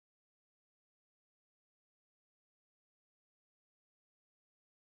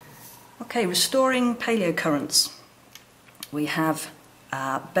Okay, restoring paleocurrents. We have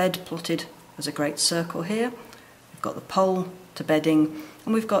our bed plotted as a great circle here. We've got the pole to bedding,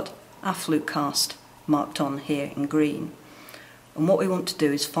 and we've got our fluke cast marked on here in green. And what we want to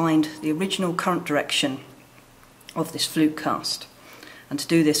do is find the original current direction of this fluke cast. And to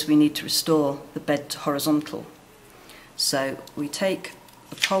do this, we need to restore the bed to horizontal. So we take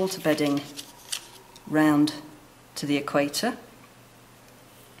the pole to bedding round to the equator,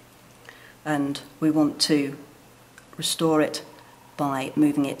 and we want to restore it by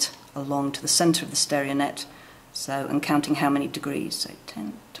moving it along to the centre of the stereonet, and counting how many degrees, so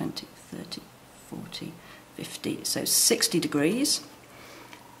 10, 20, 30, 40, 50, so 60 degrees,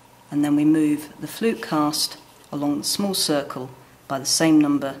 and then we move the fluke cast along the small circle by the same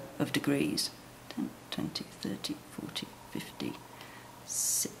number of degrees, 10, 20, 30, 40, 50,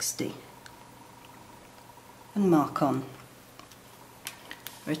 60, and mark on.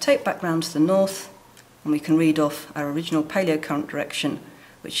 Rotate back round to the north, and we can read off our original paleocurrent direction,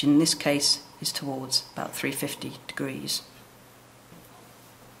 which in this case is towards about 350 degrees.